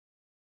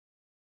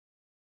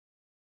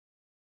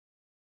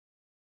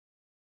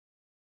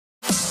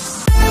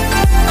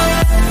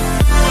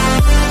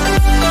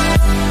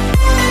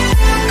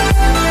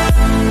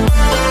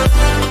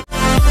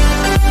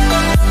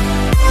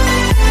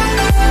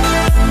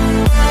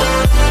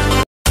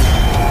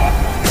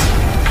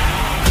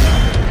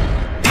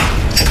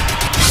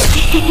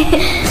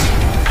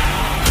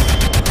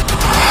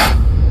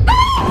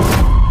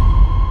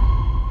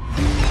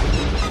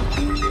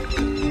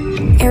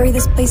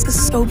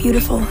so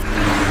beautiful.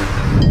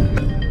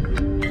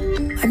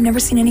 I've never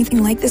seen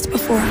anything like this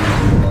before.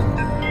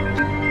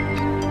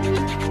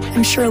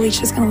 I'm sure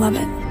Alicia's gonna love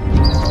it.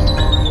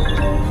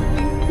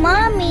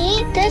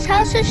 Mommy, this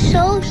house is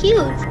so huge.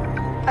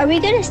 Are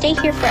we gonna stay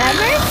here forever?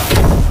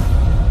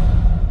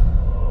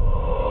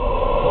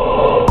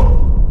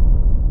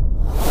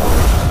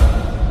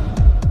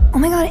 Oh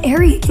my god,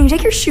 Ari, can you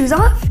take your shoes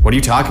off? What are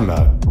you talking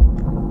about?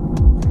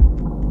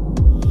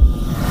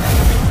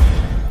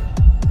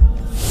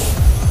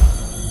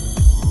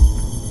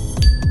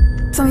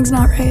 Something's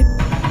not right.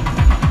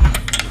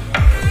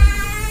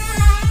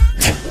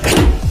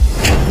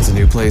 It's a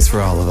new place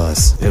for all of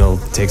us. It'll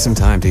take some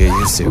time to get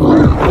used to.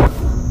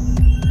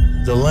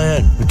 The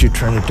land, what you're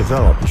trying to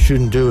develop, you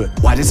shouldn't do it.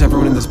 Why does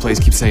everyone in this place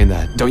keep saying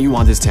that? Don't you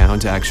want this town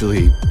to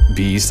actually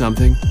be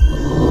something?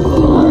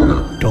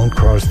 Don't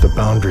cross the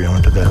boundary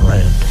onto that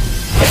land.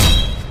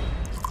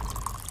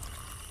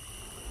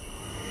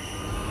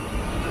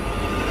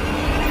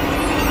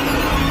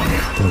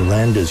 The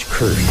land is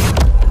cursed.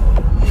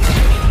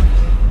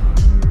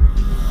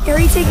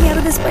 Ari, take me out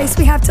of this place.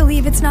 We have to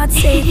leave. It's not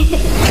safe.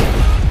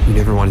 You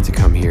never wanted to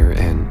come here,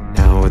 and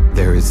now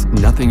there is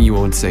nothing you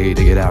won't say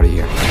to get out of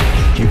here.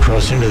 You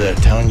cross into that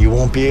town, you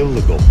won't be able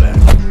to go back.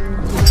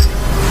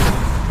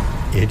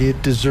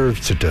 Idiot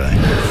deserves to die.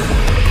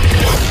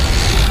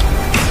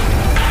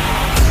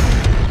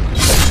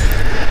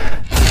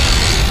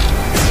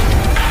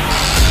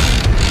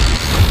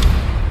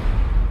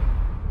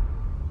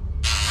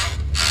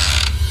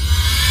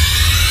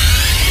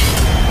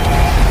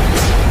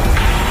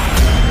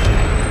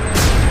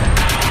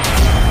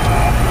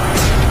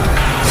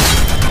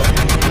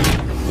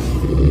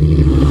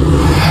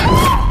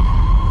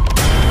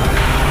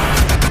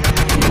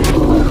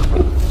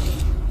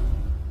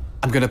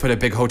 I'm gonna put a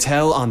big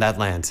hotel on that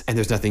land, and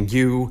there's nothing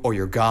you, or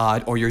your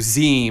god, or your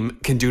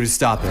Zeme can do to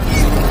stop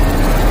it.